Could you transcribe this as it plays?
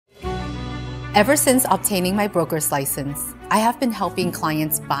Ever since obtaining my broker's license, I have been helping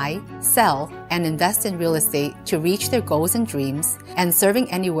clients buy, sell, and invest in real estate to reach their goals and dreams, and serving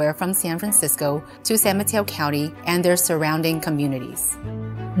anywhere from San Francisco to San Mateo County and their surrounding communities.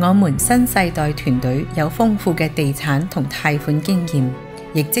 我們新世代團隊有豐富嘅地產同貸款經驗，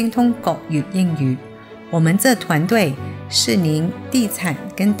亦精通各粵英語。我們這團隊是您地產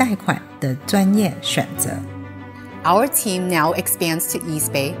跟貸款的專業選擇。Our team now expands to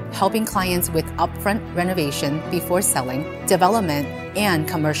East Bay, helping clients with upfront renovation before selling, development, and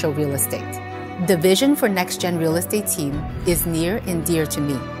commercial real estate. The vision for NEXTGEN Real Estate Team is near and dear to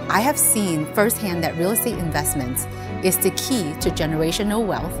me. I have seen firsthand that real estate investments is the key to generational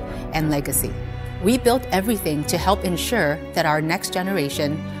wealth and legacy. We built everything to help ensure that our next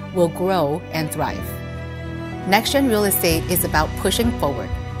generation will grow and thrive. NEXTGEN Real Estate is about pushing forward,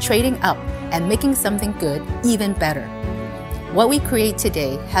 trading up, and making something good even better. What we create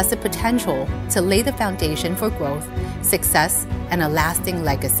today has the potential to lay the foundation for growth, success, and a lasting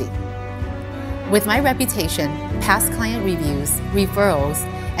legacy. With my reputation, past client reviews, referrals,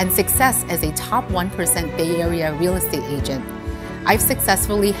 and success as a top 1% Bay Area real estate agent, I've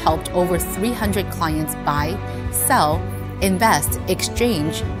successfully helped over 300 clients buy, sell, invest,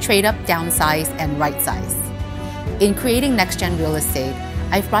 exchange, trade up, downsize, and right size. In creating NEXTGEN Real Estate,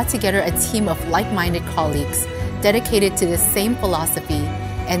 I've brought together a team of like-minded colleagues dedicated to the same philosophy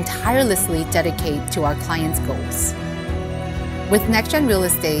and tirelessly dedicate to our clients' goals. With NEXTGEN Real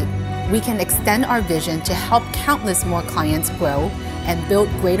Estate, we can extend our vision to help countless more clients grow and build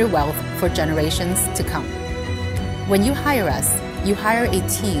greater wealth for generations to come. When you hire us, you hire a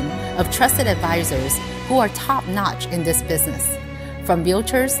team of trusted advisors who are top-notch in this business, from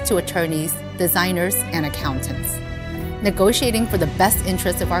realtors to attorneys, designers, and accountants. Negotiating for the best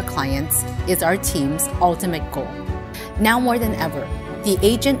interests of our clients is our team's ultimate goal. Now more than ever, the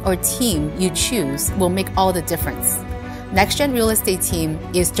agent or team you choose will make all the difference. NEXTGEN Real Estate Team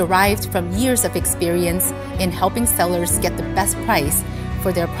is derived from years of experience in helping sellers get the best price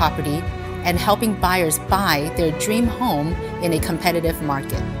for their property and helping buyers buy their dream home in a competitive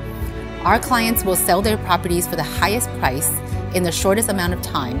market. Our clients will sell their properties for the highest price in the shortest amount of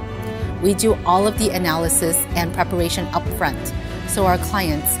time. We do all of the analysis and preparation up front so our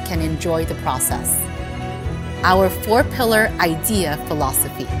clients can enjoy the process. Our 4-pillar IDEA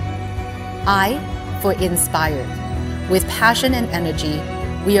philosophy. I for inspired. With passion and energy,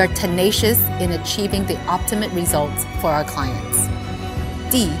 we are tenacious in achieving the optimum results for our clients.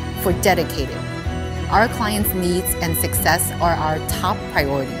 D for dedicated. Our clients' needs and success are our top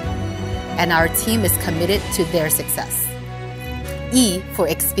priority, and our team is committed to their success. E for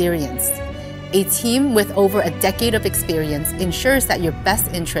experienced. A team with over a decade of experience ensures that your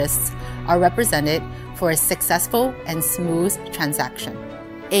best interests are represented for a successful and smooth transaction.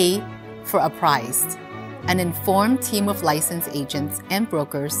 A for apprised. An informed team of licensed agents and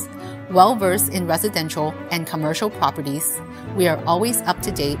brokers, well-versed in residential and commercial properties. We are always up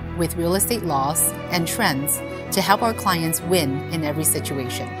to date with real estate laws and trends to help our clients win in every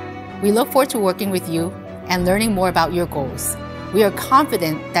situation. We look forward to working with you and learning more about your goals. We are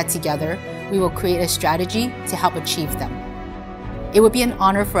confident that together we will create a strategy to help achieve them. It would be an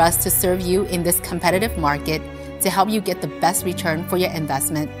honor for us to serve you in this competitive market to help you get the best return for your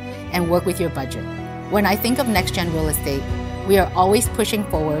investment and work with your budget. When I think of NEXTGEN Real Estate, we are always pushing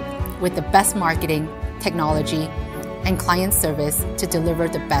forward with the best marketing, technology, and client service to deliver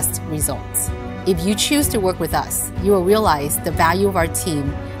the best results. If you choose to work with us, you will realize the value of our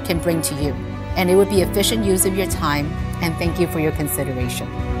team can bring to you, and it would be efficient use of your time, and thank you for your consideration.